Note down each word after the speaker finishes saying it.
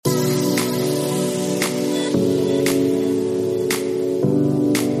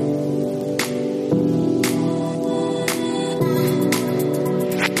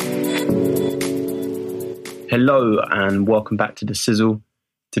Hello and welcome back to The Sizzle.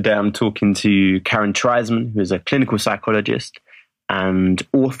 Today I'm talking to Karen Treisman, who is a clinical psychologist and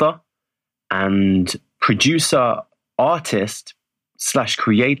author and producer, artist /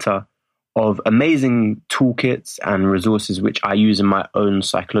 creator of amazing toolkits and resources which I use in my own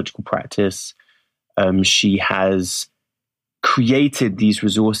psychological practice. She has created these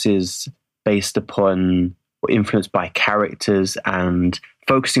resources based upon or influenced by characters and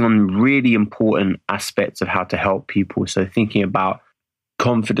focusing on really important aspects of how to help people. So thinking about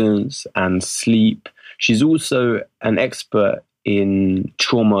confidence and sleep. She's also an expert in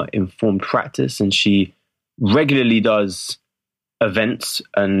trauma-informed practice, and she regularly does events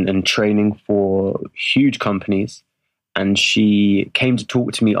and training for huge companies. And she came to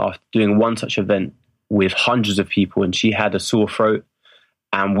talk to me after doing one such event with hundreds of people, and she had a sore throat,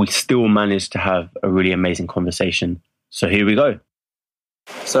 and we still managed to have a really amazing conversation. So here we go.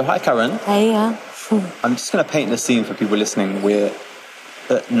 So hi, Karen. Hey, yeah. I'm just going to paint the scene for people listening. We're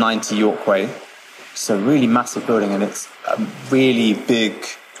at 90 York Way. It's a really massive building, and it's a really big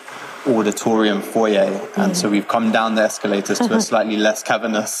auditorium foyer. And so we've come down the escalators to a slightly less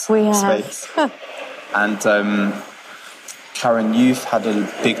cavernous space. And Karen, you've had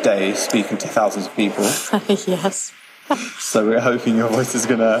a big day speaking to thousands of people. Yes. So we're hoping your voice is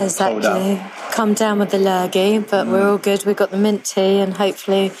going to hold out. Come down with the lurgy, but we're all good. We've got the mint tea, and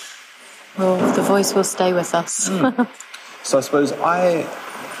hopefully the voice will stay with us. So I suppose I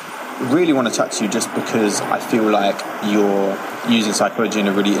really want to chat to you just because I feel like you're using psychology in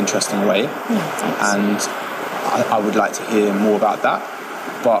a really interesting way. And I would like to hear more about that.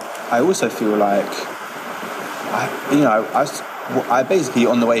 But I also feel like, I basically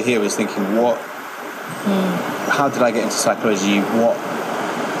on the way here was thinking, how did I get into psychology? What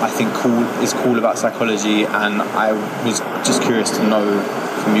I think is cool about psychology, and I was just curious to know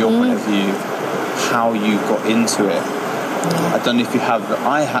from your point of view how you got into it. I don't know if you have.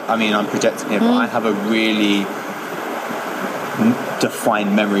 I'm projecting here, but I have a really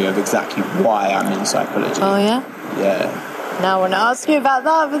defined memory of exactly why I'm in psychology. Oh yeah. Yeah. Now I want to ask you about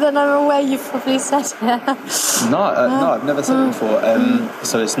that, but then I'm aware you've probably said it. No, I've never said it before.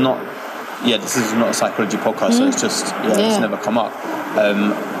 So it's not. Yeah, this is not a psychology podcast, so it's just, it's never come up.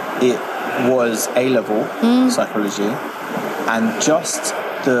 It was A-level psychology, and just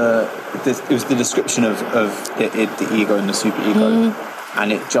it was the description of the ego and the superego,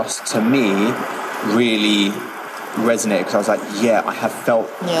 and it just, to me, really resonated, because I was like, I have felt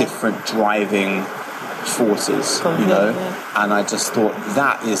different driving forces, and I just thought,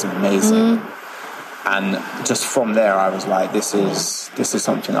 that is amazing. And just from there, I was like, this is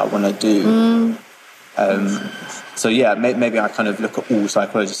something I want to do. So maybe I kind of look at all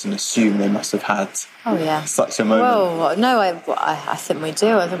psychologists and assume they must have had such a moment. Well, no, I think we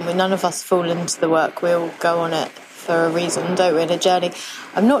do. I think none of us fall into the work. We all go on it for a reason, don't we, in a journey.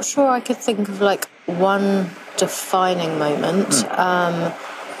 I'm not sure I could think of like one defining moment.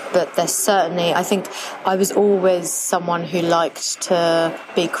 But there's certainly, I think I was always someone who liked to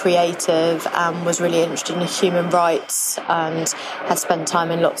be creative and was really interested in human rights, and had spent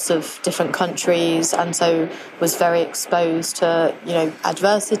time in lots of different countries, and so was very exposed to,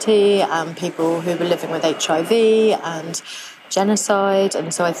 adversity and people who were living with HIV and genocide,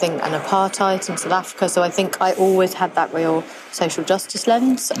 and so I think, and apartheid in South Africa. So I think I always had that real social justice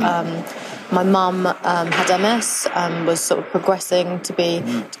lens. My mum had MS and was sort of progressing to be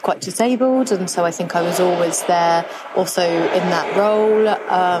quite disabled, and so I think I was always there also in that role.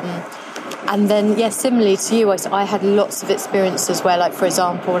 And then, similarly to you, I had lots of experiences where, like, for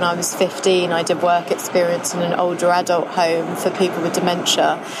example, when I was 15, I did work experience in an older adult home for people with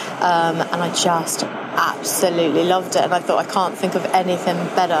dementia, and I just absolutely loved it. And I thought, I can't think of anything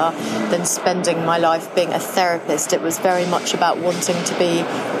better than spending my life being a therapist. It was very much about wanting to be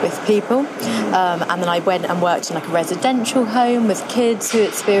with people. And then I went and worked in like a residential home with kids who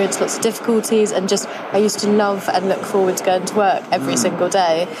experienced lots of difficulties, and just I used to love and look forward to going to work every single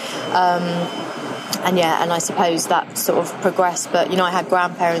day. And I suppose that sort of progressed. But, I had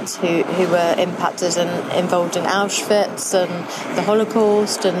grandparents who were impacted and involved in Auschwitz and the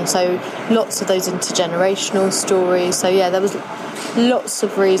Holocaust, and so lots of those intergenerational stories. So, there was lots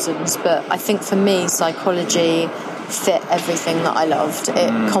of reasons. But I think for me, psychology fit everything that I loved.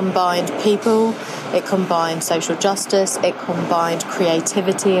 It combined people, it combined social justice, it combined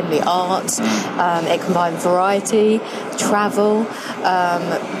creativity in the arts, it combined variety, travel,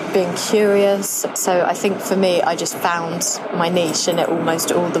 being curious. So I think for me, I just found my niche, and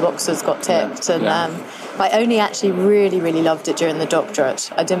almost all the boxes got ticked. I only actually really, really loved it during the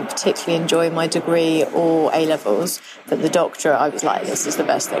doctorate. I didn't particularly enjoy my degree or A-levels, but the doctorate, I was like, this is the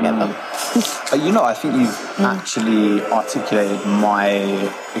best thing ever. I think you've actually articulated my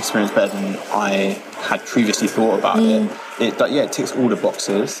experience better than I had previously thought about it. It ticks all the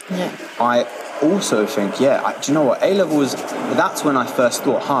boxes. Yeah. I also think, do you know what? A-levels, that's when I first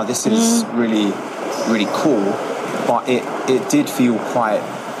thought, this is really, really cool. But it did feel quite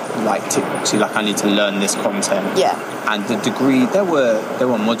like I need to learn this content. Yeah. And the degree, there were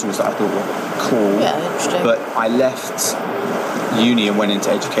modules that I thought were cool. Yeah, interesting. But I left uni and went into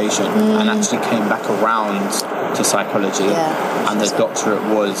education and actually came back around to psychology. Yeah. And the doctorate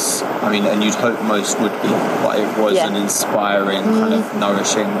was, and you'd hope most would be, but it was an inspiring, kind of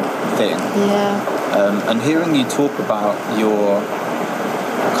nourishing thing. Yeah. And hearing you talk about your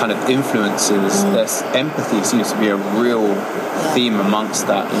kind of influences, there's empathy seems to be a real theme amongst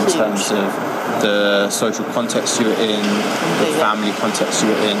that in terms of the social context you're in, the family context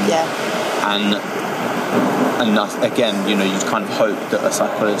you're in, and again, you'd kind of hope that a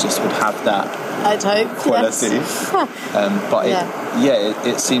psychologist would have that I'd hope quality. Yes. But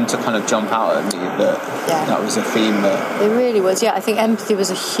it seemed to kind of jump out at me that was a theme that it really was. I think empathy was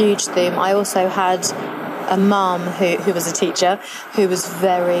a huge theme. I also had a mum who was a teacher who was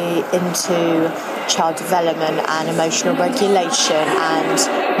very into child development and emotional regulation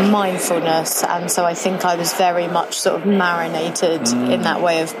and mindfulness, and so I think I was very much sort of marinated in that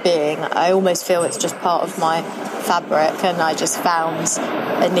way of being. I almost feel it's just part of my fabric, and I just found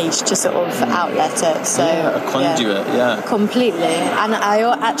a niche to sort of outlet it. So a conduit, completely. And I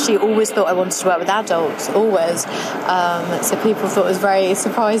actually always thought I wanted to work with adults, always. So people thought it was very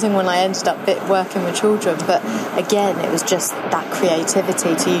surprising when I ended up working with children. But again, it was just that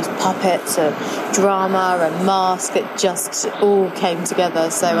creativity to use puppets and drama and mask. It just all came together.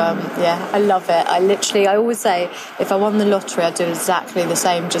 So I love it. I always say, if I won the lottery, I'd do exactly the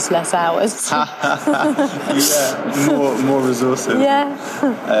same, just less hours. More resources.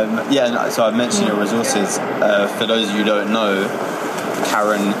 So I mentioned your resources. For those of you who don't know,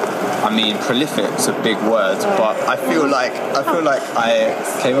 Karen, prolific's a big word, but I feel like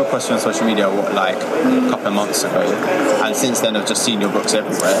I came across you on social media a couple of months ago, and since then I've just seen your books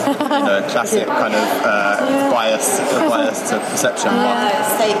everywhere. Classic kind of bias to perception.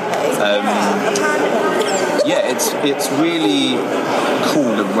 It's really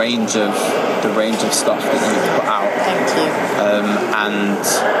cool the range of stuff that you put out. Thank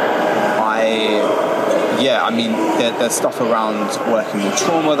and there's stuff around working with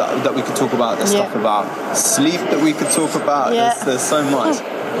trauma that we could talk about. There's stuff about sleep that we could talk about. There's so much.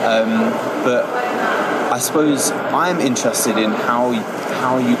 But I suppose I'm interested in how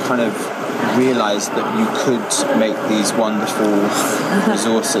you kind of realised that you could make these wonderful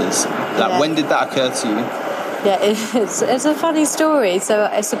resources. When did that occur to you? It's a funny story. So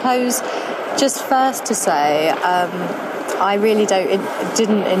I suppose, just first to say, I really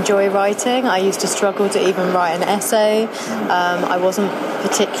didn't enjoy writing. I used to struggle to even write an essay. I wasn't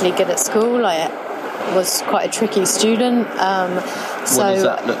particularly good at school. I was quite a tricky student. What does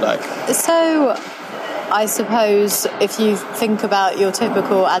that look like? So I suppose if you think about your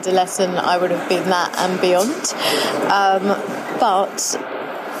typical adolescent, I would have been that and beyond. But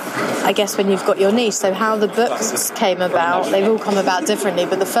I guess when you've got your niche, so how the books came about, they've all come about differently,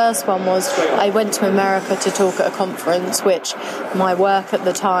 but the first one was I went to America to talk at a conference which my work at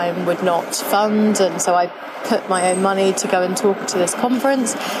the time would not fund, and so I put my own money to go and talk to this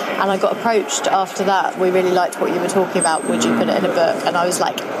conference, and I got approached after that. We really liked what you were talking about, would you put it in a book? And I was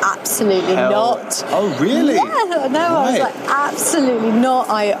like, absolutely not. Oh really? Yeah, no, I was like, absolutely not.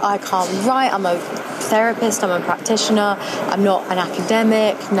 I can't write. I'm a therapist, I'm a practitioner, I'm not an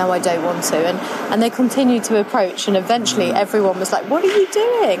academic, no I don't want to, and they continued to approach, and eventually everyone was like, what are you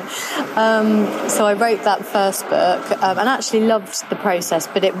doing? So I wrote that first book, and actually loved the process,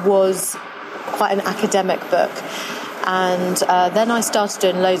 but it was quite an academic book. And then I started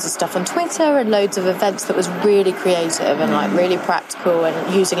doing loads of stuff on Twitter and loads of events that was really creative and really practical,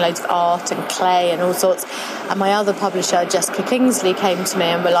 and using loads of art and clay and all sorts. And my other publisher, Jessica Kingsley, came to me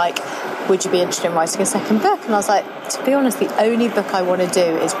and were like, would you be interested in writing a second book? And I was like, to be honest, the only book I want to do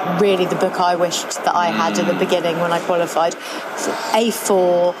is really the book I wished that I had at the beginning when I qualified.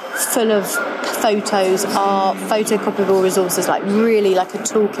 A4, full of photos, art, photocopyable resources, really like a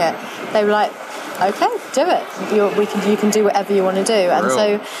toolkit. They were like, okay, do it. You can do whatever you want to do. And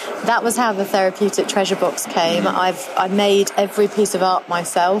so that was how the therapeutic treasure box came. I made every piece of art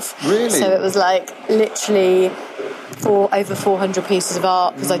myself. Really? So it was like literally over 400 pieces of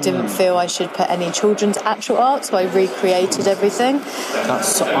art, because I didn't feel I should put any children's actual art, so I recreated everything.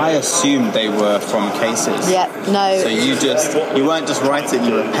 I assumed they were from cases. Yeah, no. So you weren't just writing,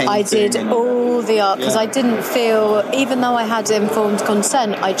 you were painting. I did all the art, because I didn't feel, even though I had informed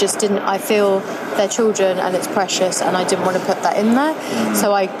consent, I feel they're children and it's precious, and I didn't want to put that in there.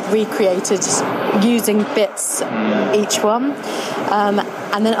 So I recreated using bits each one.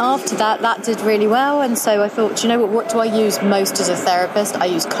 And then after that did really well, and so I thought, do you know what do I use most as a therapist? I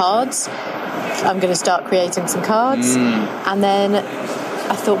use cards. I'm going to start creating some cards. And then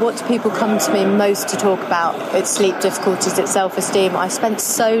I thought, what do people come to me most to talk about? It's sleep difficulties, it's self-esteem. I spent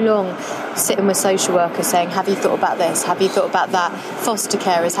so long sitting with social workers saying, have you thought about this? Have you thought about that? Foster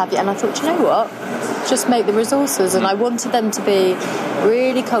carers, have you? And I thought, do you know what? Just make the resources. And I wanted them to be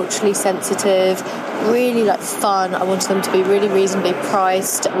really culturally sensitive, really like fun. I wanted them to be really reasonably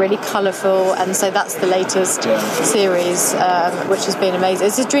priced, really colourful. And so that's the latest series, which has been amazing.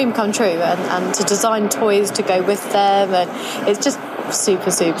 It's a dream come true. And to design toys to go with them. And it's just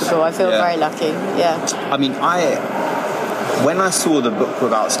super, super cool. I feel very lucky. Yeah. I mean, when I saw the book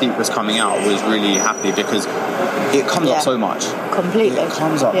Without Sleep was coming out, I was really happy because it comes up so much. Completely. It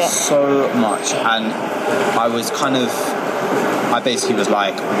comes up so much. And I basically was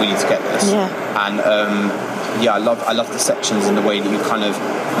like, we need to get this. Yeah. And I love the sections and the way that you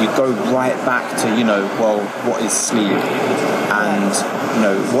go right back to, what is sleep? And,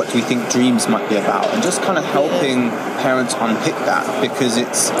 what do we think dreams might be about? And just kind of helping parents unpick that, because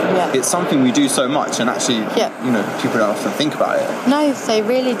it's something we do so much, and actually, people don't often think about it. No, they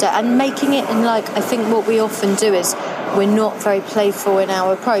really don't. And making it in, I think what we often do is we're not very playful in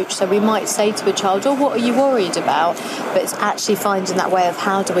our approach. So we might say to a child, oh, what are you worried about? But it's actually finding that way of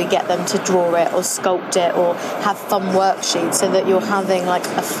how do we get them to draw it or sculpt it or have fun worksheets, so that you're having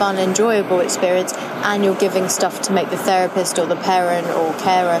a fun, enjoyable experience, and you're giving stuff to make the therapist or the parent or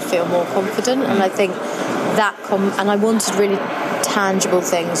carer feel more confident. And I think and I wanted really tangible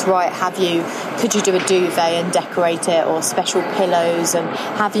things, right? Could you do a duvet and decorate it, or special pillows, and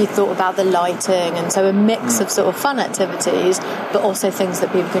have you thought about the lighting? And so a mix of sort of fun activities, but also things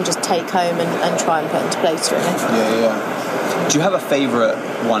that people can just take home and try and put into place, really. Yeah. Do you have a favourite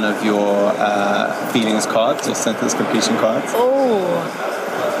one of your feelings cards or sentence completion cards? Oh,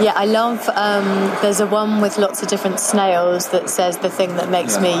 yeah, I love, there's a one with lots of different snails that says the thing that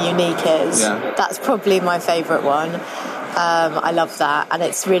makes me unique is. Yeah. That's probably my favourite one. I love that, and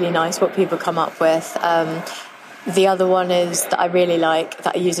it's really nice what people come up with. The other one is that I really like,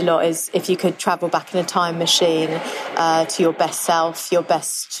 that I use a lot, is if you could travel back in a time machine to your best self, your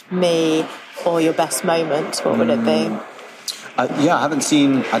best me, or your best moment, what would it be? I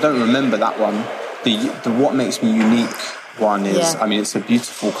don't remember that one. The what makes me unique one is, I mean, it's a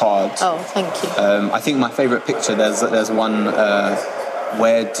beautiful card. Oh, thank you. I think my favourite picture, there's one,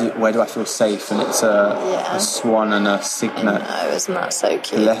 where do I feel safe? And it's a swan and a cygnet. I know, isn't that so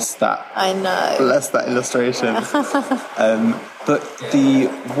cute? Bless that. I know. Bless that illustration. But the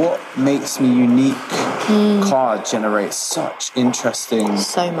what makes me unique card generates such interesting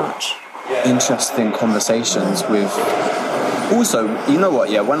conversations with. Also, you know what?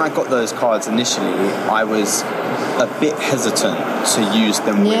 Yeah, when I got those cards initially, I was a bit hesitant to use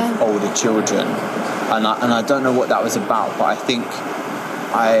them with older children, and I don't know what that was about, but I think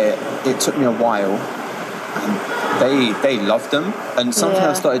it took me a while, and they loved them. And something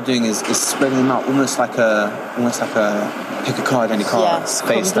I started doing is spreading them out, almost like a pick a card, any card,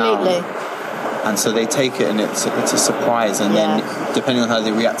 face down. And so they take it, and it's a surprise. And then, depending on how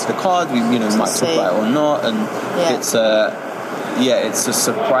they react to the card, we might talk about it or not. And it's a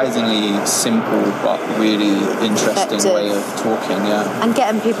surprisingly simple but really interesting way of talking. Yeah, and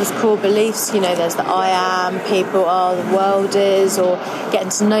getting people's core beliefs. There's the I am, people are, the world is, or getting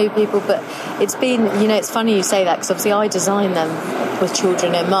to know people. But it's been, it's funny you say that, because obviously I designed them with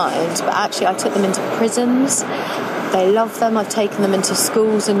children in mind, but actually I took them into prisons. They love them. I've taken them into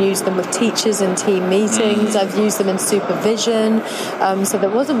schools and used them with teachers in team meetings. I've used them in supervision. So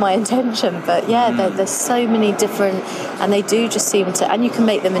that wasn't my intention. But there's so many different, and they do just seem to, and you can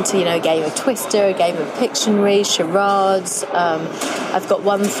make them into, a game of Twister, a game of Pictionary, charades. I've got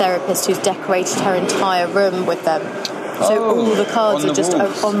one therapist who's decorated her entire room with them. So all the cards are just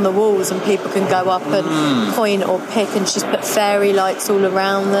on the walls, and people can go up and point or pick, and she's put fairy lights all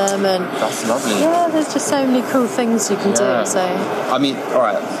around them. And that's lovely. Yeah, there's just so many cool things you can do. So I mean, all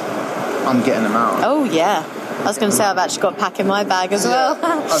right, I'm getting them out. Oh yeah. I was going to say I've actually got a pack in my bag as well.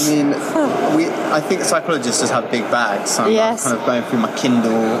 I mean, I think psychologists just have big bags. So I'm kind of going through my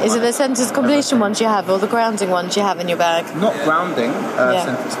Kindle. Is it the sentence completion ones you have, or the grounding ones you have in your bag? Not grounding.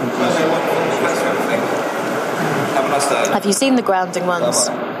 Sentence completion. Have you seen the grounding ones?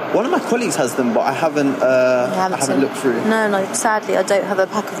 One of my colleagues has them, but I haven't looked through. No, sadly I don't have a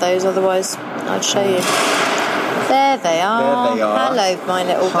pack of those, otherwise I'd show you. There they are. Hello, my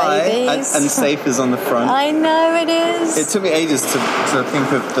little babies. And Safe is on the front. I know it is. It took me ages to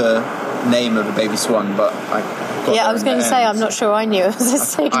think of the name of the baby swan, but I got I was going to say, I'm not sure I knew it was a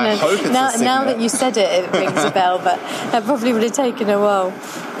signet. I hope it's a signet. Now that you said it rings a bell, but that probably would have taken a while.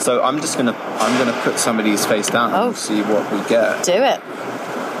 So I'm gonna put somebody's face down and see what we get. Do it.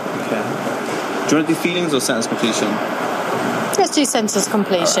 Okay. Do you want to do feelings or sentence completion? Let's do sentence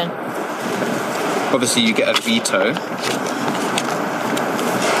completion. Obviously, you get a veto.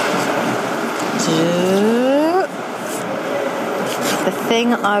 The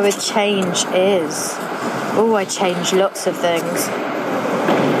thing I would change is... I change lots of things.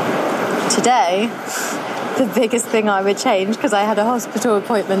 Today, the biggest thing I would change, because I had a hospital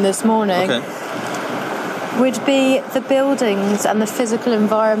appointment this morning, would be the buildings and the physical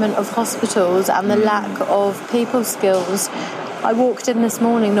environment of hospitals and the lack of people skills. I walked in this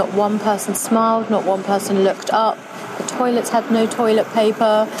morning, not one person smiled, not one person looked up. The toilets had no toilet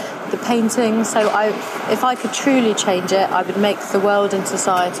paper, the painting. So if I could truly change it, I would make the world and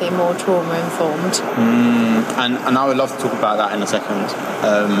society more trauma-informed. And I would love to talk about that in a second.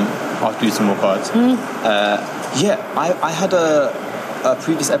 I'll do some more cards. I had a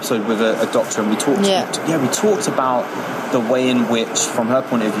previous episode with a doctor, and we talked about the way in which, from her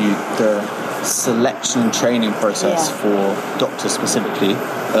point of view, the selection and training process for doctors specifically,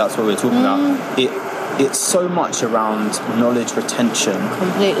 that's what we're talking about, it's so much around knowledge retention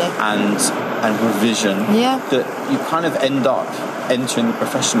completely and revision that you kind of end up entering the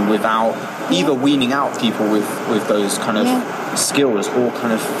profession without either weaning out people with those kind of skills, or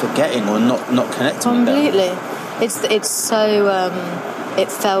kind of forgetting or not connecting completely with them.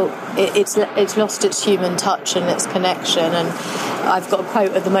 It's so it's lost its human touch and its connection. And I've got a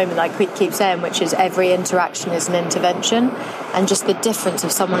quote at the moment that I keep saying, which is, every interaction is an intervention. And just the difference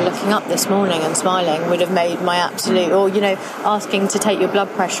of someone looking up this morning and smiling would have made my absolute, or asking to take your blood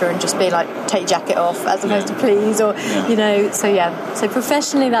pressure and just be like, take your jacket off, as opposed to please, or so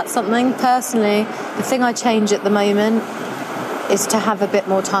professionally that's something. Personally, the thing I change at the moment is to have a bit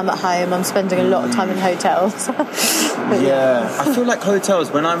more time at home. I'm spending a lot of time in hotels. I feel like hotels,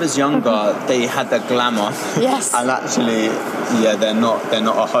 when I was younger, they had their glamour. Yes. And actually, they're not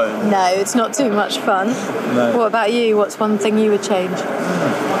a home. No, it's not too much fun. No. What about you? What's one thing you would change?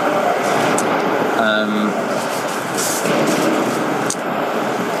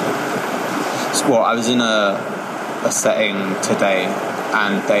 I was in a setting today,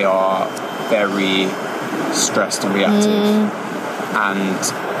 and they are very stressed and reactive. And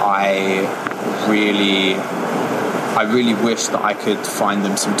I really wish that I could find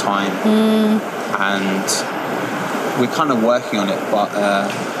them some time. And we're kind of working on it, but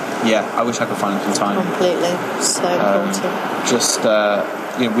I wish I could find them some time. Completely. So important. Just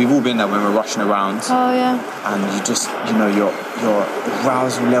we've all been there when we're rushing around. Oh yeah. And you just your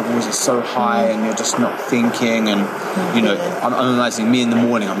arousal levels are so high, and you're just not thinking. And I'm analysing me in the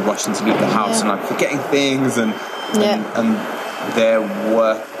morning. I'm rushing to leave the house, and I'm forgetting things, and their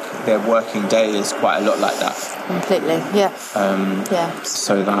working day is quite a lot like that. Completely,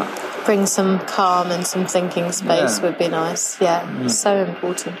 So that bring some calm and some thinking space would be nice. So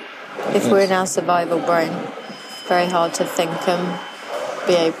important. If we're in our survival brain, very hard to think and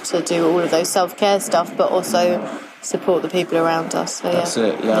be able to do all of those self-care stuff, but also support the people around us. So that's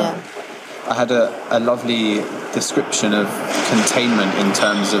it. I had a lovely description of containment in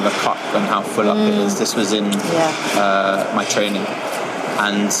terms of a cup and how full up it is. This was in my training,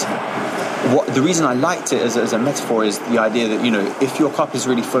 and the reason I liked it as a metaphor is the idea that if your cup is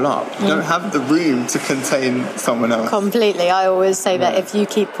really full up, you don't have the room to contain someone else. Completely. I always say that if you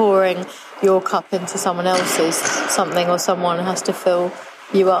keep pouring your cup into someone else's, something or someone has to fill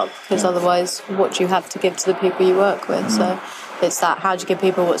you up, because otherwise what do you have to give to the people you work with? So it's that, how do you give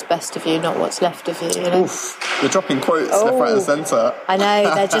people what's best of you, not what's left of you, Oof, you're dropping quotes left, right and centre. I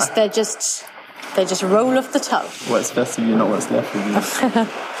know, they just roll off the tongue. What's best of you, not what's left of you.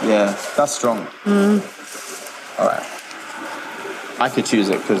 That's strong. Alright, I could choose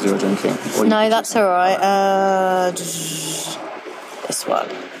it because you're drinking. No, that's alright. This one,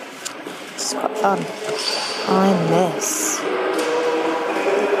 this is quite fun. I miss.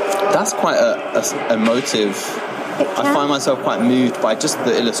 That's quite a emotive I find myself quite moved by just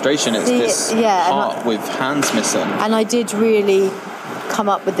the illustration. It's this heart with hands missing. And I did really come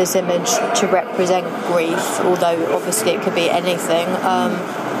up with this image to represent grief, although obviously it could be anything,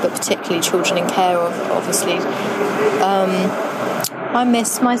 but particularly children in care, obviously. I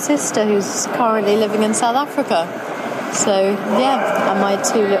miss my sister, who's currently living in South Africa. So, and my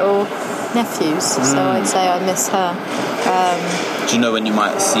 2 little nephews. So I'd say I miss her. Do you know when you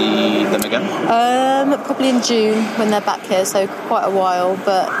might see them again? Probably in June when they're back here, so quite a while.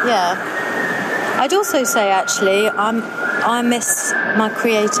 But yeah, I'd also say actually I miss my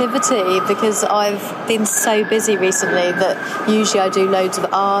creativity because I've been so busy recently that usually I do loads of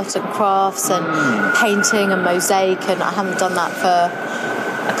art and crafts and painting and mosaic, and I haven't done that for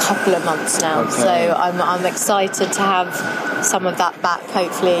a couple of months now. Okay. So I'm excited to have some of that back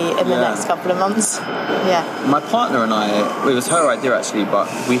hopefully in the next couple of months. Yeah. My partner and I, it was her idea actually, but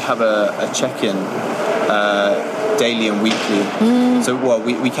we have a check-in daily and weekly. So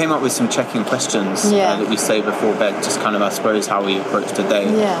we came up with some check-in questions that we say before bed, just kind of I suppose how we approach the day.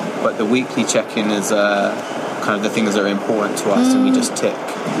 But the weekly check-in is kind of the things that are important to us and we just tick.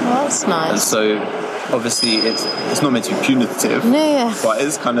 Well, that's nice. And so obviously it's not meant to be punitive, but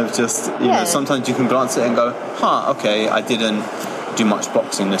it's kind of just you know, sometimes you can glance at it and go, okay, I didn't do much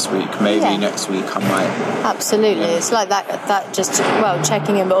boxing this week, maybe next week I might. Absolutely. It's like that just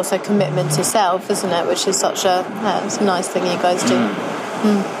checking in, but also commitment to self, isn't it, which is such it's a nice thing you guys do.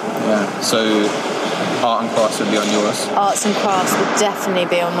 So art and crafts would be on yours. Arts and crafts would definitely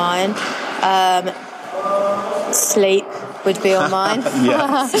be on mine. Sleep would be on mine.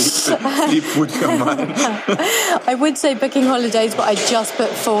 Sleep would be on mine. I would say booking holidays, but I just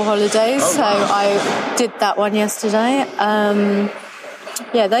booked 4 holidays, I did that one yesterday.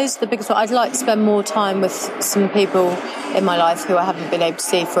 Those are the biggest ones. I'd like to spend more time with some people in my life who I haven't been able to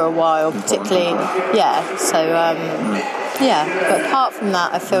see for a while, particularly, but apart from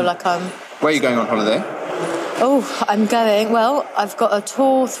that, I feel like Where are you going on holiday? I've got a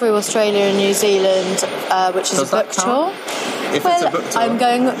tour through Australia and New Zealand, which is a book tour. If it's a book tour? I'm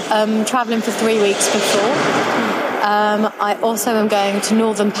going, travelling for 3 weeks before. I also am going to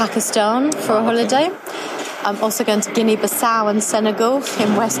northern Pakistan for a holiday. I'm also going to Guinea-Bissau and Senegal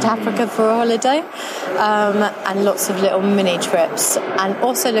in West Africa for a holiday, and lots of little mini trips, and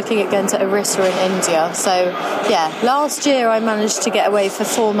also looking at going to Orissa in India. So last year I managed to get away for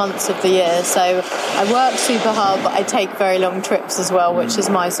 4 months of the year, so I work super hard but I take very long trips as well, which is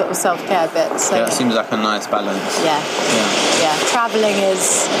my sort of self-care bit. So that seems like a nice balance. Travelling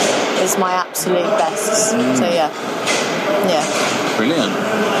is my absolute best. Brilliant.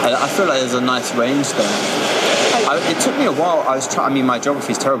 I feel like there's a nice range there. It took me a while. My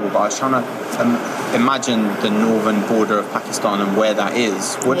geography is terrible, but I was trying to imagine the northern border of Pakistan and where that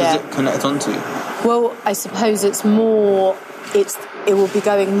is. What does it connect onto? Well, I suppose it will be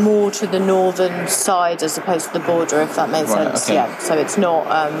going more to the northern side as opposed to the border, if that makes sense. Okay. Yeah. So it's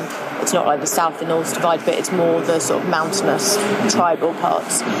not like the south and north divide, but it's more the sort of mountainous tribal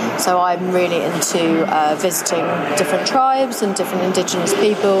parts. So I'm really into visiting different tribes and different indigenous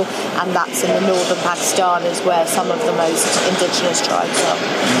people, and that's in the northern Pakistan is where some of the most indigenous tribes are.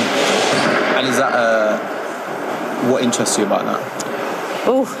 And is that what interests you about that?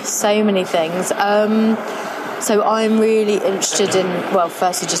 Oh, so many things. So I'm really interested in,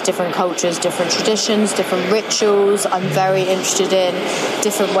 firstly just different cultures, different traditions, different rituals. I'm very interested in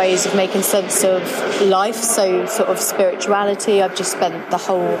different ways of making sense of life, so sort of spirituality. I've just spent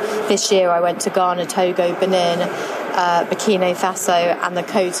this year I went to Ghana, Togo, Benin, Burkina Faso and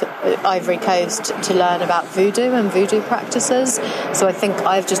the Ivory Coast to learn about voodoo and voodoo practices. So I think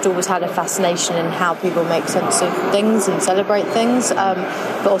I've just always had a fascination in how people make sense of things and celebrate things,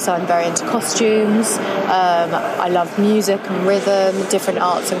 but also I'm very into costumes. I love music and rhythm, different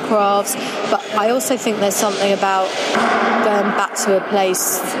arts and crafts, but I also think there's something about going back to a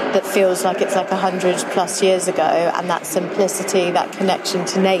place that feels like it's like 100+ years ago, and that simplicity, that connection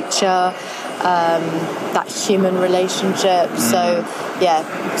to nature, that human relationship. So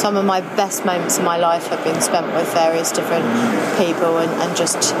some of my best moments in my life have been spent with various different people and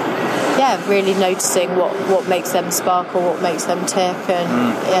just really noticing what makes them sparkle, what makes them tick.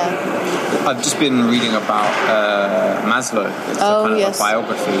 And I've just been reading about Maslow. It's a kind of a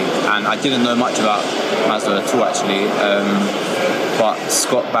biography, and I didn't know much about Maslow at all actually, but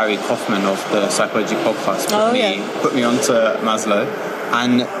Scott Barry Kaufman of the Psychology podcast put me onto Maslow,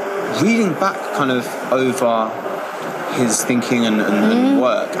 and reading back kind of over his thinking and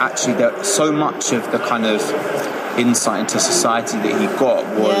work, actually there so much of the kind of insight into society that he got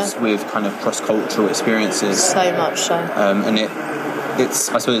was with kind of cross-cultural experiences. So much so. And I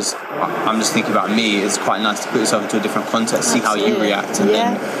suppose, I'm just thinking about me, it's quite nice to put yourself into a different context, see how you react, and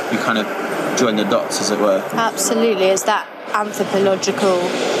then you kind of join the dots, as it were. Absolutely. It's that anthropological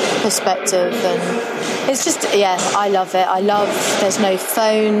perspective, and it's just, I love it. There's no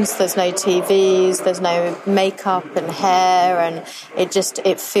phones, there's no TVs, there's no makeup and hair, and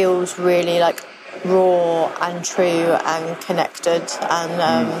it feels really like raw and true and connected, and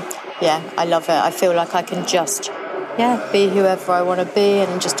I love it. I feel like I can just be whoever I want to be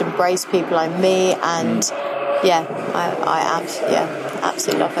and just embrace people like me, and I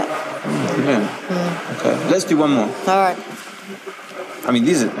absolutely love it. Brilliant. Okay, let's do one more. All right. I mean,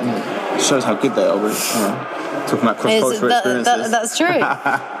 these shows how good they are with talking about cross-cultural experiences. That's true.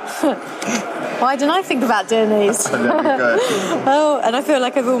 Why didn't I think about doing these? Oh, and I feel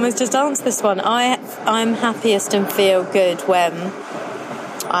like I've almost just answered this one. I'm happiest and feel good when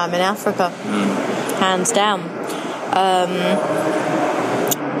I'm in Africa, hands down.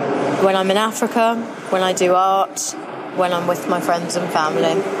 When I'm in Africa, when I do art, when I'm with my friends and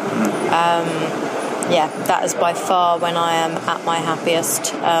family. That is by far when I am at my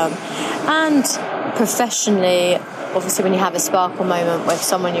happiest. And professionally, obviously when you have a sparkle moment with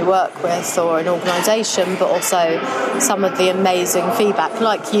someone you work with or an organisation, but also some of the amazing feedback,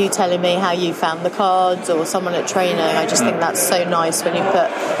 like you telling me how you found the cards, or someone at training. I just think that's so nice when you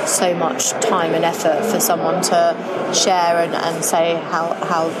put so much time and effort for someone to share and say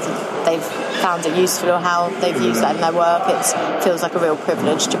how they've found it useful or how they've used that in their work. It feels like a real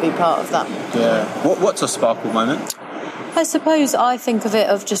privilege to be part of that. Yeah. What's a sparkle moment? I suppose I think of it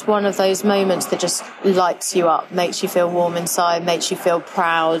of just one of those moments that just lights you up, makes you feel warm inside, makes you feel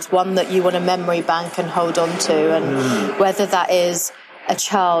proud, one that you want a memory bank and hold on to. And whether that is a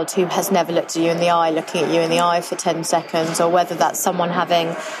child who has never looked at you in the eye, looking at you in the eye for 10 seconds, or whether that's someone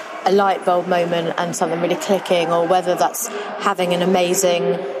having a light bulb moment and something really clicking, or whether that's having an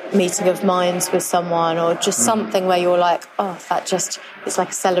amazing meeting of minds with someone, or just something where you're like, it's like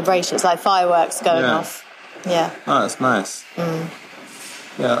a celebration, it's like fireworks going off. Yeah. Oh, that's nice. Yeah,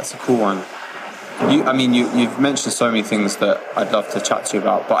 that's a cool one. You've mentioned so many things that I'd love to chat to you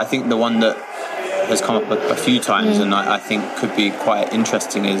about, but I think the one that has come up a few times and I think could be quite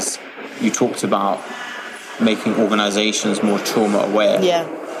interesting is you talked about making organisations more trauma aware. Yeah.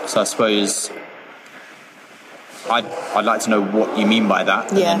 So I suppose I'd like to know what you mean by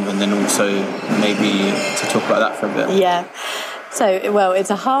that, and then also maybe to talk about that for a bit. Yeah. So, it's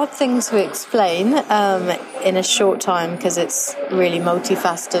a hard thing to explain in a short time because it's really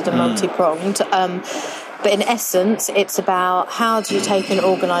multifaceted and multi-pronged. But in essence, it's about how do you take an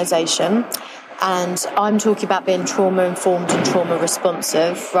organisation, and I'm talking about being trauma-informed and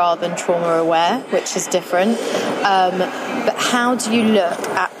trauma-responsive rather than trauma-aware, which is different. But how do you look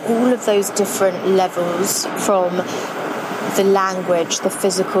at all of those different levels, from the language, the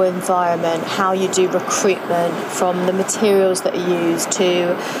physical environment, how you do recruitment, from the materials that are used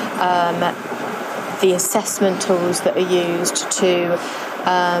to the assessment tools that are used to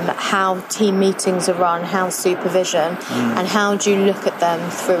how team meetings are run, how supervision, and how do you look at them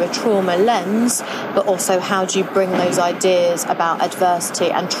through a trauma lens, but also how do you bring those ideas about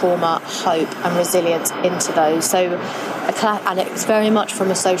adversity and trauma, hope and resilience into those. So, and it's very much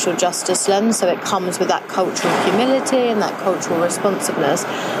from a social justice lens, so it comes with that cultural humility and that cultural responsiveness,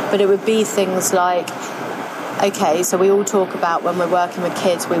 but it would be things like, okay, so we all talk about when we're working with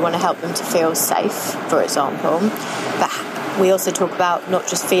kids, we want to help them to feel safe, for example, but we also talk about not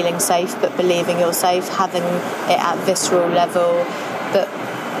just feeling safe, but believing you're safe, having it at visceral level, but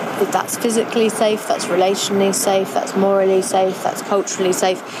that's physically safe, that's relationally safe, that's morally safe, that's culturally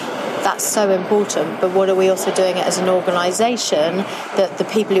safe. That's so important. But what are we also doing it as an organisation, that the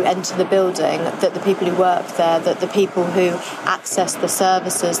people who enter the building, that the people who work there, that the people who access the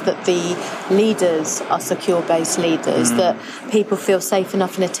services, that the leaders are secure-based leaders, that people feel safe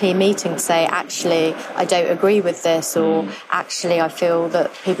enough in a team meeting to say, actually, I don't agree with this, or actually, I feel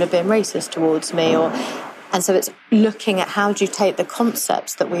that people are being racist towards me, and so it's looking at how do you take the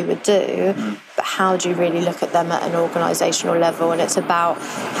concepts that we would do, but how do you really look at them at an organisational level? And it's about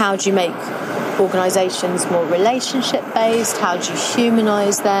how do you make organisations more relationship-based? How do you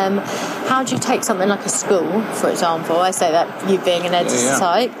humanise them? How do you take something like a school, for example? I say that, you being an editor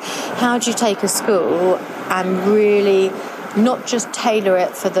type. How do you take a school and really not just tailor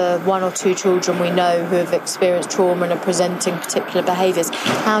it for the one or two children we know who have experienced trauma and are presenting particular behaviours?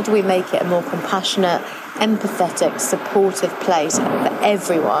 How do we make it a more compassionate empathetic, supportive place for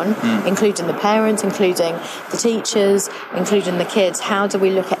everyone, including the parents, including the teachers, including the kids. How do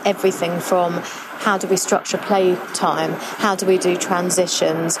we look at everything from how do we structure playtime? How do we do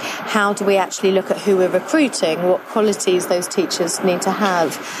transitions? How do we actually look at who we're recruiting? What qualities those teachers need to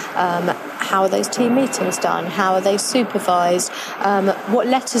have? How are those team meetings done? How are they supervised? What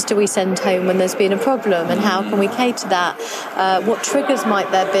letters do we send home when there's been a problem? And how can we cater that? What triggers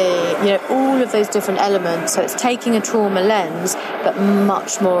might there be? You know, all of those different elements. So it's taking a trauma lens, but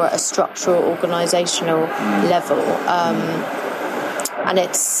much more at a structural, organisational level. And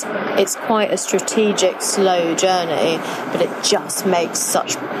it's quite a strategic, slow journey, but it just makes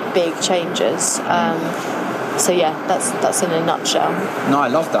such big changes. So yeah, that's in a nutshell. No, I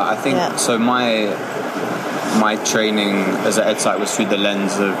love that. I think so. My training as an ed site was through the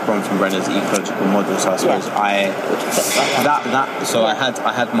lens of Bronfman Brenner's ecological model. So I suppose I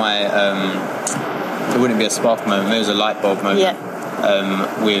had my it wouldn't be a spark moment. It was a light bulb moment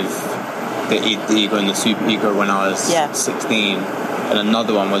with the ego and the superego when I was 16. And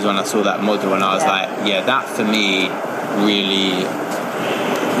another one was when I saw that model and I was like, yeah, that for me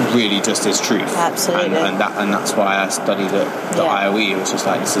really just is truth. Absolutely. And that's why I studied the IOE. It was just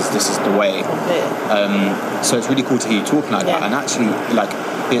like, this is the way. So it's really cool to hear you talking like that. And actually, like,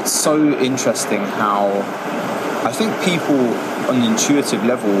 it's so interesting how I think people on an intuitive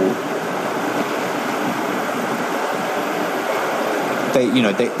level,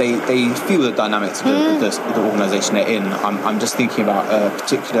 they feel the dynamics of the organisation they're in. I'm just thinking about a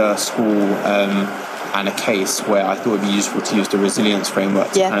particular school and a case where I thought it would be useful to use the resilience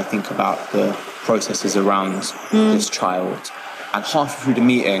framework to kind of think about the processes around this child. And halfway through the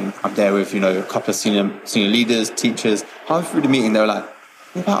meeting, I'm there with a couple of senior leaders, teachers. Halfway through the meeting, they were like,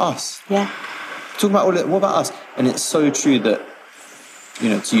 "What about us? Yeah, talking about what about us?" And it's so true that,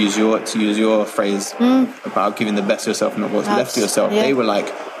 to use your phrase about giving the best of yourself, not what's left of yourself. They were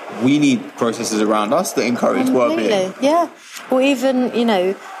like, we need processes around us that encourage well-being. Yeah. Or even,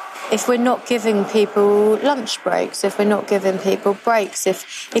 if we're not giving people lunch breaks, if we're not giving people breaks,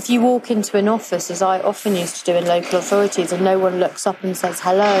 if you walk into an office, as I often used to do in local authorities, and no one looks up and says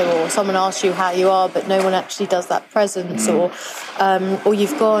hello, or someone asks you how you are, but no one actually does that presence, or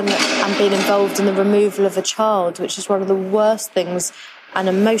you've gone and been involved in the removal of a child, which is one of the worst things and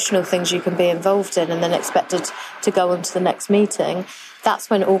emotional things you can be involved in, and then expected to go on to the next meeting. That's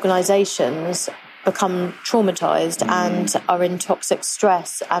when organisations become traumatised and are in toxic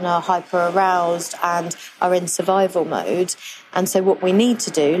stress and are hyper-aroused and are in survival mode. And so what we need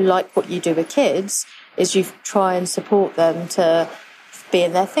to do, like what you do with kids, is you try and support them to be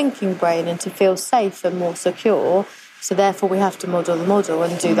in their thinking brain and to feel safe and more secure. So therefore we have to model the model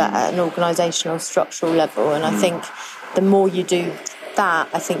and do that at an organisational structural level. And I think the more you do that,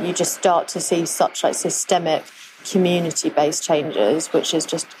 I think you just start to see such like systemic community-based changes, which is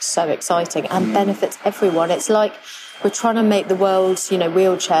just so exciting and benefits everyone. It's like we're trying to make the world,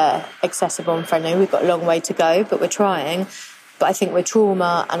 wheelchair accessible and friendly. We've got a long way to go, but we're trying. But I think with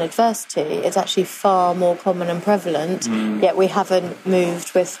trauma and adversity, it's actually far more common and prevalent, yet we haven't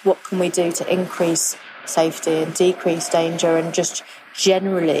moved with what can we do to increase safety and decrease danger, and just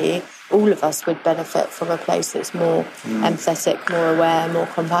generally all of us would benefit from a place that's more empathetic, more aware, more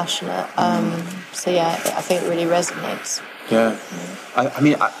compassionate. So yeah, I think it really resonates. Yeah.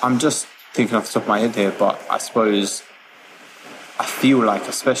 I'm just thinking off the top of my head here, but I suppose I feel like,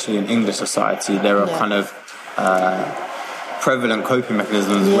 especially in English society, there are kind of prevalent coping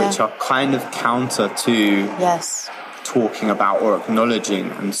mechanisms which are kind of counter to talking about or acknowledging.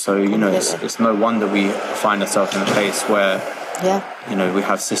 And so, it's no wonder we find ourselves in a place where we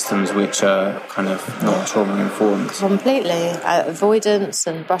have systems which are kind of not trauma-informed. Completely. Avoidance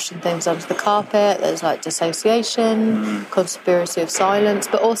and brushing things under the carpet. There's like dissociation, conspiracy of silence.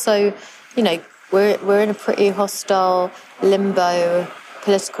 But also, we're in a pretty hostile limbo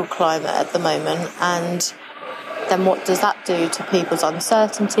political climate at the moment. And then what does that do to people's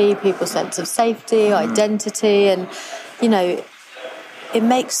uncertainty, people's sense of safety, identity? And, it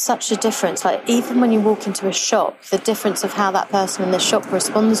makes such a difference. Like, even when you walk into a shop, the difference of how that person in the shop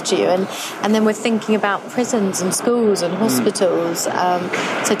responds to you. And then we're thinking about prisons and schools and hospitals.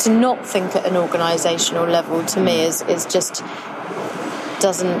 So to not think at an organisational level, to me, is just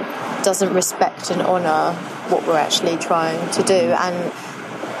doesn't respect and honour what we're actually trying to do. And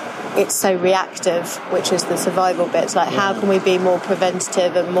it's so reactive, which is the survival bit. It's like, how can we be more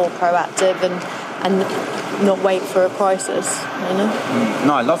preventative and more proactive and not wait for a crisis,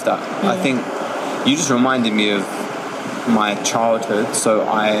 No, I love that. I think you just reminded me of my childhood. So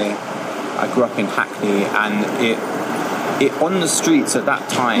I grew up in Hackney, and it on the streets at that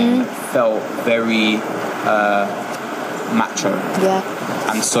time felt very macho. Yeah.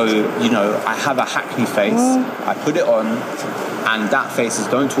 And so, you know, I have a Hackney face, I put it on, and that face is,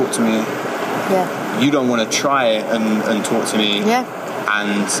 don't talk to me. Yeah. You don't want to try it and talk to me. Yeah.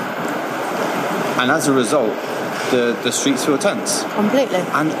 And as a result, the streets feel tense. Completely.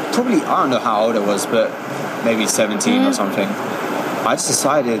 And probably, I don't know how old I was, but maybe 17 or something. I just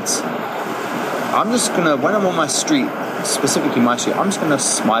decided, I'm just going to, when I'm on my street, specifically my street, I'm just going to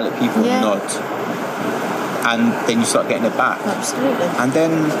smile at people and nod. And then you start getting it back. Absolutely. And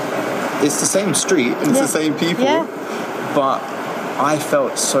then it's the same street, and it's the same people. Yeah. But I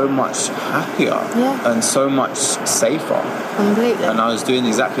felt so much happier and so much safer. Completely. And I was doing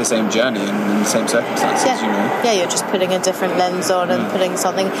exactly the same journey in the same circumstances, you know. Yeah, you're just putting a different lens on and putting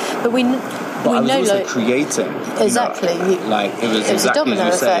something. But we I was know, also like, creating. Exactly. You know, like it was exactly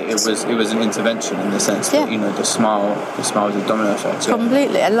as you say. It was an intervention in the sense that, you know, the smile was a domino effect. Yeah.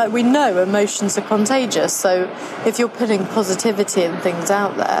 Completely. And like we know emotions are contagious, so if you're putting positivity and things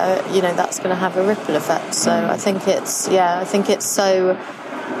out there, you know, that's going to have a ripple effect. So I think it's so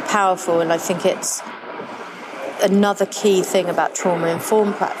powerful, and I think it's another key thing about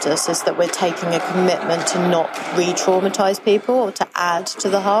trauma-informed practice is that we're taking a commitment to not re-traumatise people or to add to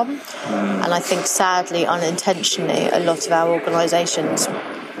the harm. And I think, sadly, unintentionally, a lot of our organisations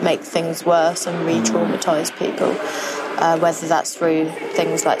make things worse and re-traumatise people, whether that's through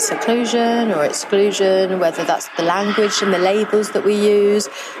things like seclusion or exclusion, whether that's the language and the labels that we use,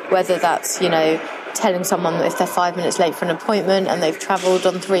 whether that's, you know, telling someone that if they're 5 minutes late for an appointment and they've travelled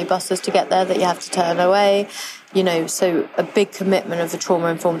on 3 buses to get there, that you have to turn away. You know, so a big commitment of the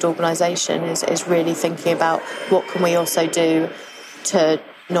trauma-informed organisation is really thinking about what can we also do to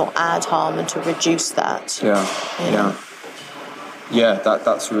not add harm and to reduce that.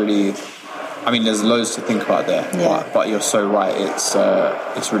 That's really, I mean, there's loads to think about there, but you're so right, it's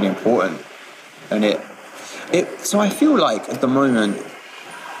really important. And so I feel like at the moment,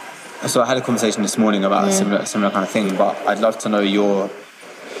 so I had a conversation this morning about a similar kind of thing, but I'd love to know your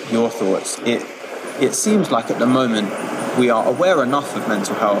thoughts. It seems like at the moment we are aware enough of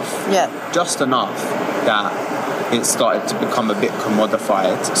mental health, just enough that it's started to become a bit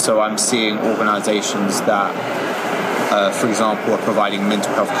commodified. So I'm seeing organisations that, for example, are providing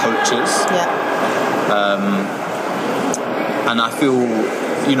mental health coaches. And I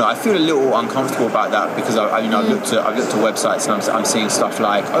feel a little uncomfortable about that because I've looked at websites and I'm seeing stuff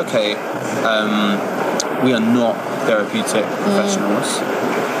like, okay, we are not therapeutic professionals.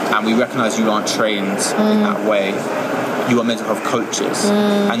 And we recognise you aren't trained in that way. You are mental health coaches.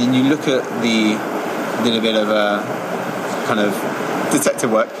 And then you look at the little bit of a kind of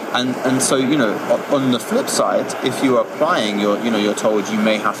detective work. And so, you know, on the flip side, if you're applying, you're told you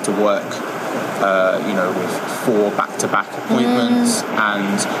may have to work, with 4 back-to-back appointments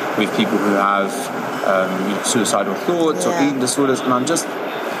and with people who have suicidal thoughts or eating disorders. And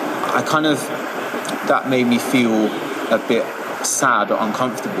that made me feel a bit sad or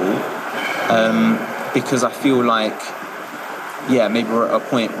uncomfortable because I feel like maybe we're at a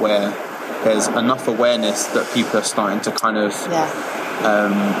point where there's enough awareness that people are starting to kind of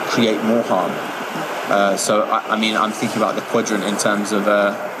create more harm. So I mean, I'm thinking about the quadrant in terms of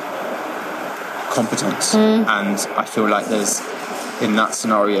competence, and I feel like there's, in that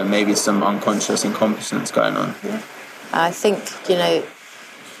scenario, maybe some unconscious incompetence going on. I think, you know,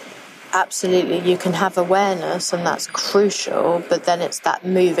 absolutely, you can have awareness and that's crucial, but then it's that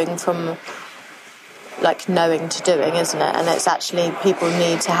moving from like knowing to doing, isn't it? And it's actually, people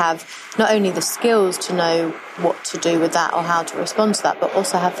need to have not only the skills to know what to do with that or how to respond to that, but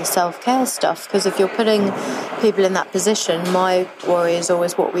also have the self-care stuff, because if you're putting people in that position, my worry is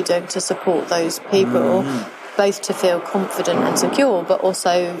always what we're doing to support those people, both to feel confident and secure, but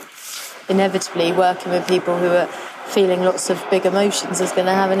also inevitably working with people who are feeling lots of big emotions is going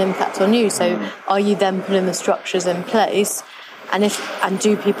to have an impact on you. So are you then putting the structures in place, and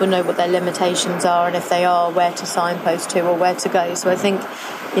do people know what their limitations are, and if they are, where to signpost to or where to go? So I think,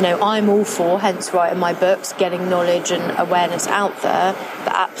 you know, I'm all for, hence writing my books, getting knowledge and awareness out there,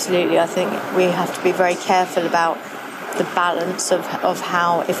 but absolutely I think we have to be very careful about the balance of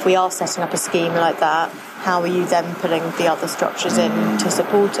how, if we are setting up a scheme like that, how are you then putting the other structures in to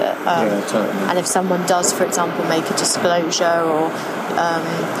support it? Totally. And if someone does, for example, make a disclosure or,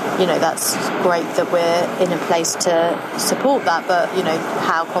 that's great that we're in a place to support that, but, you know,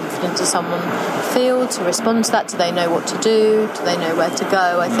 how confident does someone feel to respond to that? Do they know what to do? Do they know where to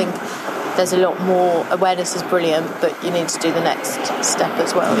go? I think there's a lot more. Awareness is brilliant, but you need to do the next step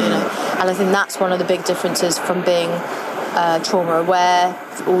as well, you know. And I think that's one of the big differences from being trauma aware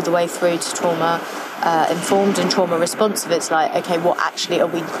all the way through to trauma informed and trauma responsive. It's like, okay, what actually are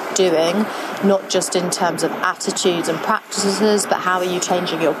we doing? Not just in terms of attitudes and practices, but how are you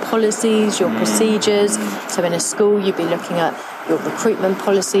changing your policies, your procedures? So in a school, you'd be looking at your recruitment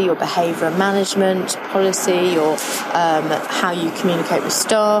policy, your behaviour management policy, your how you communicate with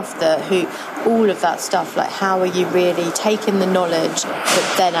staff, all of that stuff. Like, how are you really taking the knowledge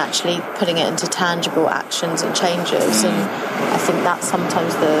but then actually putting it into tangible actions and changes? And I think that's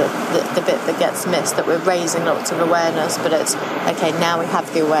sometimes the bit that gets missed, that we're raising lots of awareness, but it's, okay, now we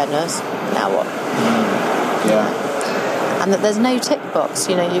have the awareness, now what? Yeah. And that there's no tick box.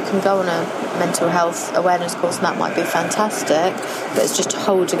 You know, you can go on a mental health awareness course and that might be fantastic, but it's just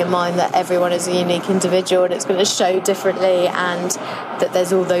holding in mind that everyone is a unique individual and it's going to show differently, and that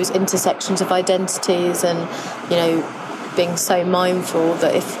there's all those intersections of identities, and, you know, being so mindful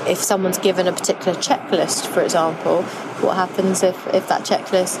that if someone's given a particular checklist, for example, what happens if that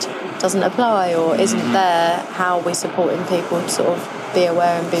checklist doesn't apply or isn't there? How are we supporting people to sort of be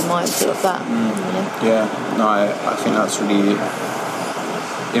aware and be mindful of that? You know? Yeah, no, I think that's really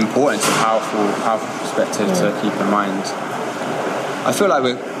important. It's a powerful perspective to keep in mind. I feel like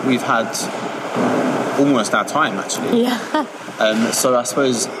we've had almost our time, actually. Yeah. So I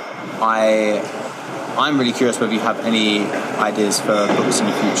suppose I'm really curious whether you have any ideas for books in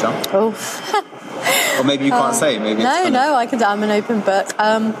the future. Oh. Or maybe you can't say. Maybe I'm an open book.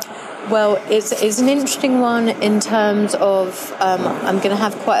 Well, it's an interesting one in terms of I'm going to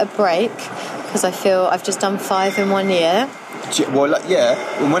have quite a break because I feel I've just done 5 in 1 year. Well,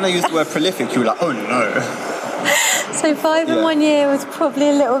 when I used the word prolific, you were like, oh no. So 5 in 1 year was probably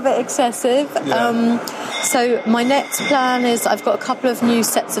a little bit excessive. Yeah. So my next plan is I've got a couple of new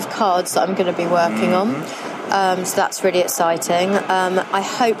sets of cards that I'm going to be working on. So that's really exciting. I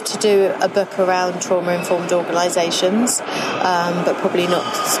hope to do a book around trauma-informed organisations, but probably not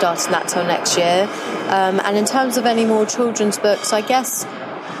starting that till next year. And in terms of any more children's books, I guess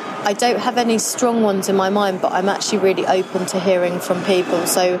I don't have any strong ones in my mind, but I'm actually really open to hearing from people.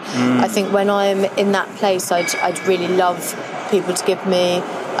 So I think when I'm in that place, I'd really love people to give me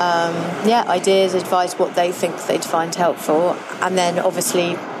ideas, advice, what they think they'd find helpful, and then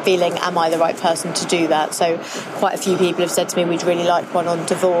obviously feeling, am I the right person to do that? So quite a few people have said to me, we'd really like one on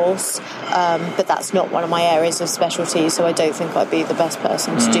divorce, but that's not one of my areas of specialty, so I don't think I'd be the best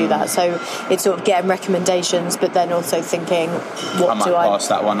person to do that. So it's sort of getting recommendations, but then also thinking, what do I pass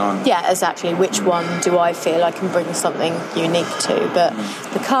that one on? Yeah, exactly. Which one do I feel I can bring something unique to? But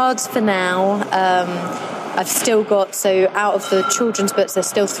the cards for now, I've still got, so out of the children's books, there's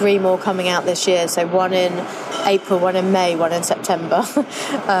still 3 more coming out this year. So one in April, one in May, one in September.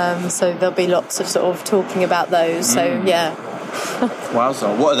 So there'll be lots of sort of talking about those. So, yeah.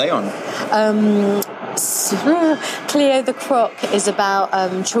 Wowza. What are they on? Cleo the Croc is about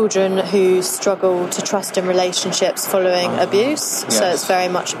children who struggle to trust in relationships following abuse. Yes. So it's very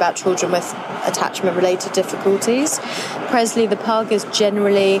much about children with attachment-related difficulties. Presley the Pug is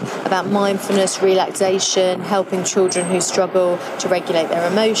generally about mindfulness, relaxation, helping children who struggle to regulate their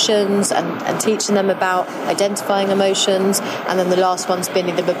emotions and teaching them about identifying emotions. And then the last one's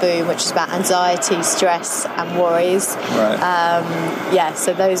Binny the Baboon, which is about anxiety, stress and worries. Right.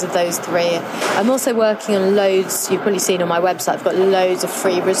 So those are those 3. I'm also working on loads, you've probably seen on my website, I've got loads of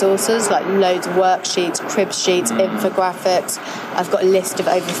free resources, like loads of worksheets, crib sheets, infographics. I've got a list of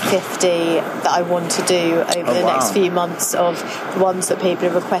over 50 that I want to do over the next few months, of ones that people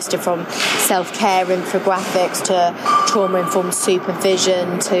have requested, from self-care infographics to trauma-informed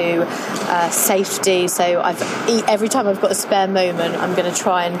supervision to safety. So every time I've got a spare moment, I'm going to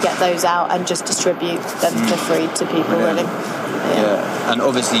try and get those out and just distribute them for free to people, really. Yeah, and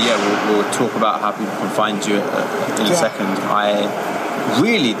obviously, we'll talk about how people can find you in a second. I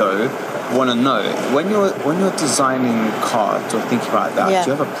really, though, want to know, when you're designing cards or thinking about that,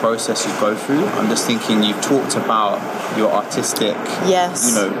 do you have a process you go through? I'm just thinking, you've talked about your artistic,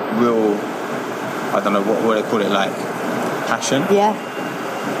 real, I don't know, what do they call it, like passion? Yeah.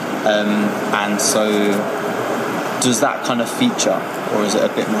 And so, does that kind of feature, or is it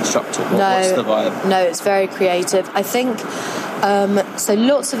a bit more structured? What's the vibe? No, it's very creative. I think, so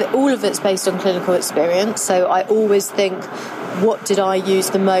lots of it, all of it's based on clinical experience. So I always think, what did I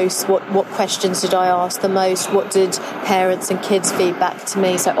use the most? What questions did I ask the most? What did parents and kids feed back to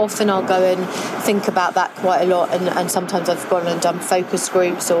me? So often I'll go and think about that quite a lot, and sometimes I've gone and done focus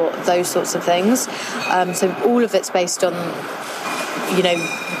groups or those sorts of things. So all of it's based on,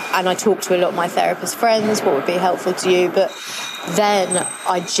 and I talk to a lot of my therapist friends, what would be helpful to you, but then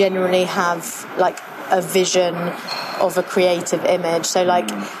I generally have like a vision of a creative image. So like,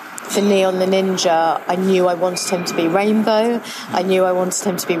 for Neon the Ninja, I knew I wanted him to be rainbow. I knew I wanted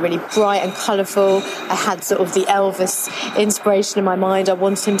him to be really bright and colourful. I had sort of the Elvis inspiration in my mind. I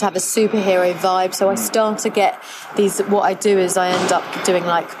wanted him to have a superhero vibe. So I start to get these, what I do is I end up doing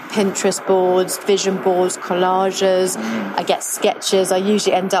like Pinterest boards, vision boards, collages. I get sketches. I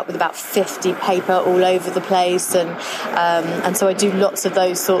usually end up with about 50 paper all over the place. And so I do lots of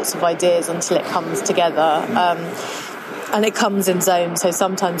those sorts of ideas until it comes together. And it comes in zones, so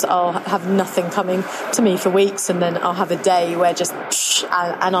sometimes I'll have nothing coming to me for weeks, and then I'll have a day where just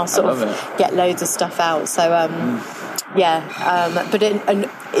and I'll sort of get loads of stuff out. So but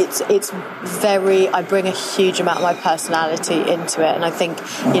it's very, I bring a huge amount of my personality into it, and I think,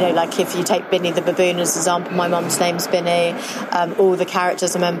 you know, like if you take Binny the baboon as an example, my mum's name's Binny. All the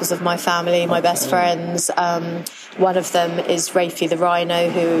characters are members of my family, my best friends. One of them is Rafi the rhino,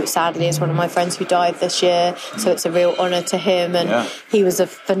 who sadly is one of my friends who died this year, so it's a real honour to him, and he was a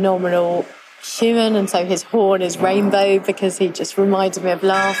phenomenal human, and so his horn is rainbow because he just reminded me of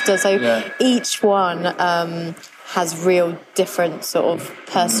laughter. So each one has real different sort of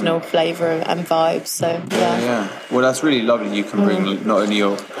personal flavour and vibes. So well, that's really lovely. You can bring not only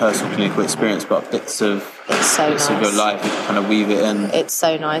your personal clinical experience but bits of your life. You can kind of weave it in. It's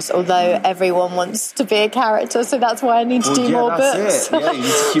so nice, although everyone wants to be a character, so that's why I need to do more books. You need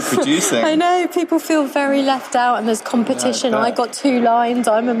to keep producing. I know, people feel very left out, and there's competition. I got 2 lines,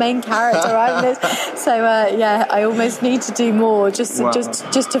 I'm a main character, I'm this. So I almost need to do more just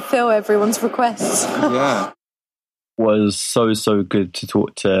to fill everyone's requests. Was so good to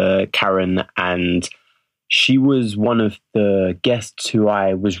talk to Karen, and she was one of the guests who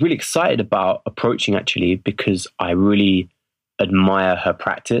I was really excited about approaching, actually, because I really admire her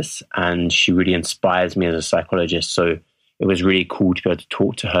practice and she really inspires me as a psychologist. So it was really cool to be able to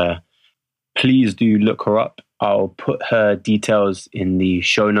talk to her. Please do look her up. I'll put her details in the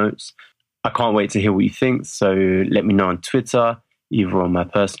show notes. I can't wait to hear what you think, so let me know on Twitter, either on my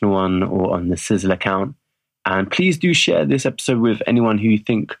personal one or on the Sizzle account. And please do share this episode with anyone who you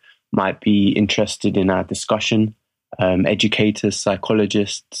think might be interested in our discussion, educators,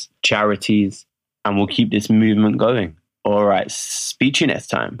 psychologists, charities, and we'll keep this movement going. All right, speak to you next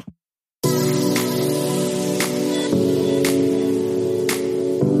time.